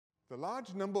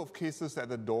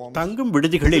தங்கும்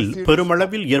விடுதிகளில்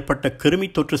பெருமளவில் ஏற்பட்ட கிருமி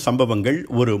தொற்று சம்பவங்கள்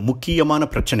ஒரு முக்கியமான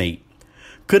பிரச்சனை.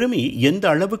 கிருமி எந்த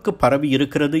அளவுக்கு பரவி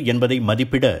இருக்கிறது என்பதை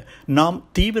மதிப்பிட நாம்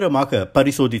தீவிரமாக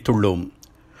பரிசோதித்துள்ளோம்.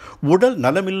 உடல்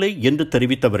நலமில்லை என்று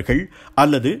தெரிவித்தவர்கள்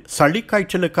அல்லது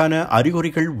சளிக்காய்ச்சலுக்கான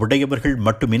அறிகுறிகள் உடையவர்கள்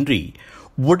மட்டுமின்றி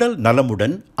உடல்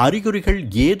நலமுடன் அறிகுறிகள்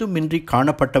ஏதுமின்றி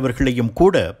காணப்பட்டவர்களையும்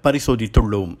கூட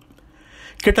பரிசோதித்துள்ளோம்.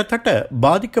 கிட்டத்தட்ட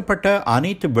பாதிக்கப்பட்ட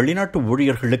அனைத்து வெளிநாட்டு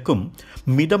ஊழியர்களுக்கும்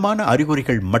மிதமான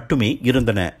அறிகுறிகள் மட்டுமே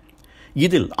இருந்தன.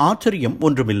 இதில் ஆச்சரியம்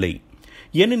ஒன்றுமில்லை.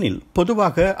 ஏனெனில்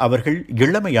பொதுவாக அவர்கள்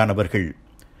இளமையானவர்கள்.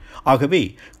 ஆகவே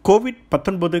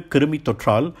COVID-19 கிருமி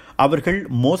தொற்றால் அவர்கள்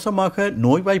மோசமாக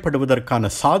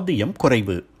நோய்வாய்ப்படுவதற்கான சாத்தியம்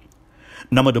குறைவு.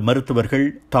 நமது மருத்துவர்கள்,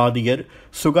 தாதியர்,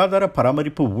 சுகாதார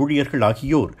பராமரிப்பு ஊழியர்கள்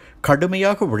ஆகியோர்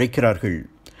கடுமையாக உழைக்கிறார்கள்.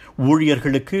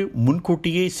 ஊழியர்களுக்கு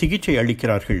முன்கூட்டியே சிகிச்சை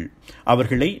அளிக்கிறார்கள்.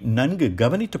 அவர்களை நன்கு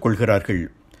கவனித்துக் கொள்கிறார்கள்.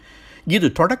 இது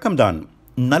தொடக்கம்தான்.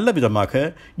 நல்ல விதமாக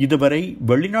இதுவரை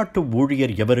வெளிநாட்டு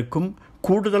ஊழியர் எவருக்கும்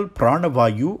கூடுதல்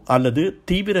பிராணவாயு அல்லது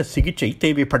தீவிர சிகிச்சை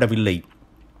தேவைப்படவில்லை.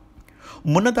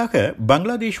 முன்னதாக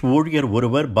பங்களாதேஷ் ஊழியர்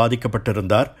ஒருவர்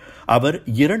பாதிக்கப்பட்டிருந்தார். அவர்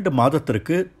 2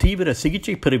 மாதத்திற்கு தீவிர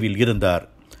சிகிச்சை பிரிவில் இருந்தார்.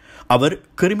 அவர்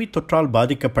கிருமி தொற்றால்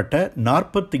பாதிக்கப்பட்ட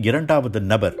 42வது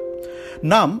நபர்.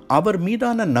 நாம் அவர்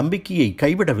மீதான நம்பிக்கையை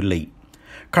கைவிடவில்லை.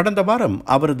 கடந்த வாரம்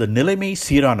அவரது நிலைமை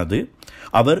சீரானது.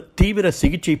 அவர் தீவிர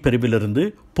சிகிச்சை பிரிவிலிருந்து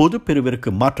பொது பிரிவிற்கு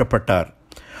மாற்றப்பட்டார்.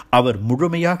 அவர்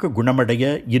முழுமையாக குணமடைய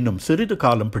இன்னும் சிறிது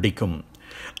காலம் பிடிக்கும்.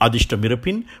 அதிர்ஷ்டம்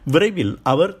இருப்பின் விரைவில்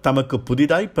அவர் தமக்கு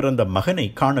புதிதாய் பிறந்த மகனை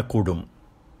காணக்கூடும்.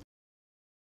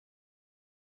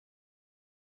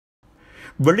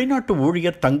 வெளிநாட்டு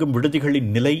ஊழியர் தங்கும் விடுதிகளின்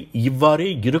நிலை இவ்வாறே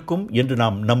இருக்கும் என்று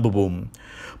நாம் நம்புவோம்.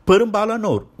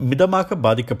 பெரும்பாலானோர் மிதமாக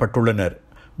பாதிக்கப்பட்டுள்ளனர்.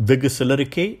 வெகு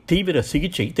சிலருக்கே தீவிர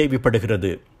சிகிச்சை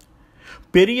தேவைப்படுகிறது.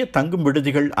 பெரிய தங்கும்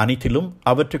விடுதிகள் அனைத்திலும்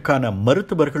அவற்றுக்கான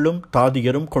மருத்துவர்களும்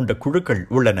தாதியரும் கொண்ட குழுக்கள்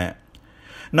உள்ளன.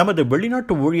 நமது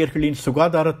வெளிநாட்டு ஊழியர்களின்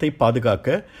சுகாதாரத்தை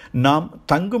பாதுகாக்க நாம்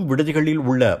தங்கும் விடுதிகளில்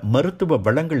உள்ள மருத்துவ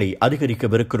வளங்களை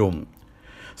அதிகரிக்கவிருக்கிறோம்.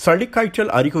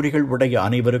 சளிக்காய்ச்சல் அறிகுறிகள் உடைய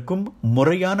அனைவருக்கும்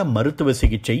முறையான மருத்துவ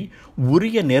சிகிச்சை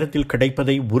உரிய நேரத்தில்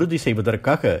கிடைப்பதை உறுதி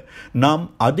செய்வதற்காக நாம்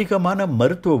அதிகமான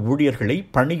மருத்துவ ஊழியர்களை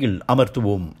பணியில்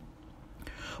அமர்த்துவோம்.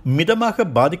 மிதமாக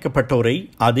பாதிக்கப்பட்டோரை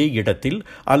அதே இடத்தில்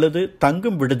அல்லது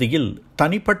தங்கும் விடுதியில்,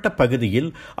 தனிப்பட்ட பகுதியில்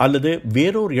அல்லது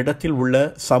வேறொரு இடத்தில் உள்ள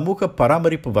சமூக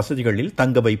பராமரிப்பு வசதிகளில்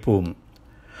தங்க வைப்போம்.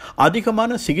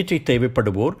 அதிகமான சிகிச்சை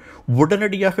தேவைப்படுவோர்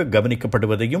உடனடியாக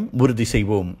கவனிக்கப்படுவதையும் உறுதி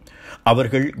செய்வோம்.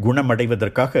 அவர்கள்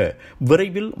குணமடைவதற்காக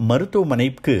விரைவில்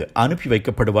மருத்துவமனைக்கு அனுப்பி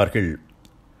வைக்கப்படுவார்கள்.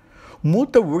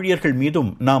 மூத்த ஊழியர்கள்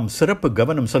மீதும் நாம் சிறப்பு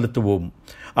கவனம் செலுத்துவோம்.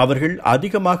 அவர்கள்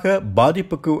அதிகமாக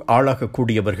பாதிப்புக்கு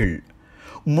ஆளாகக்கூடியவர்கள்.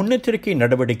 முன்னெச்சரிக்கை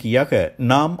நடவடிக்கையாக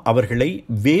நாம் அவர்களை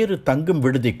வேறு தங்கும்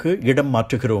விடுதிக்கு இடம்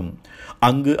மாற்றுகிறோம்.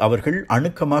 அங்கு அவர்கள்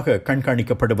அணுக்கமாக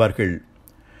கண்காணிக்கப்படுவார்கள்.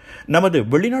 நமது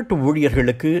வெளிநாட்டு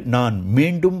ஊழியர்களுக்கு நான்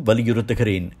மீண்டும்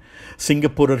வலியுறுத்துகிறேன்.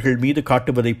 சிங்கப்பூரர்கள் மீது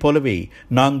காட்டுவதைப் போலவே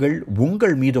நாங்கள்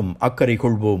உங்கள் மீதும் அக்கறை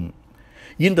கொள்வோம்.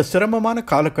 இந்த சிரமமான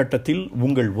காலகட்டத்தில்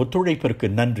உங்கள் ஒத்துழைப்பிற்கு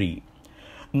நன்றி.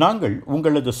 நாங்கள்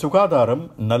உங்களது சுகாதாரம்,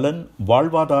 நலன்,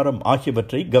 வாழ்வாதாரம்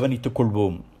ஆகியவற்றை கவனித்துக்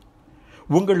கொள்வோம்.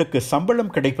 உங்களுக்கு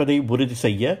சம்பளம் கிடைப்பதை உறுதி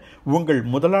செய்ய உங்கள்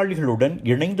முதலாளிகளுடன்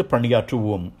இணைந்து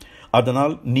பணியாற்றுவோம்.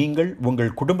 அதனால் நீங்கள்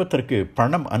உங்கள் குடும்பத்திற்கு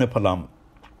பணம் அனுப்பலாம்.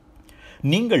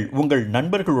 நீங்கள் உங்கள்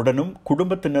நண்பர்களுடனும்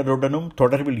குடும்பத்தினருடனும்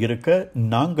தொடர்பில் இருக்க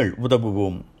நாங்கள்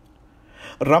உதவுவோம்.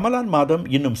 ரமலான் மாதம்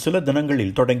இன்னும் சில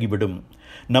தினங்களில் தொடங்கிவிடும்.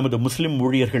 நமது முஸ்லிம்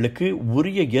ஊழியர்களுக்கு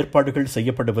உரிய ஏற்பாடுகள்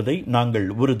செய்யப்படுவதை நாங்கள்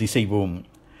உறுதி செய்வோம்.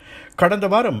 கடந்த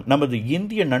வாரம் நமது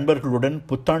இந்திய நண்பர்களுடன்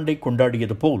புத்தாண்டை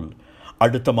கொண்டாடியது போல்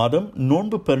அடுத்த மாதம்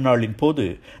நோன்பு பெருநாளின் போது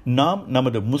நாம்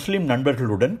நமது முஸ்லிம்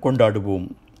நண்பர்களுடன் கொண்டாடுவோம்.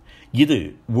 இது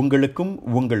உங்களுக்கும்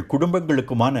உங்கள்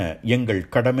குடும்பங்களுக்குமான எங்கள்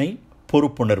கடமை,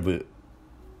 பொறுப்புணர்வு.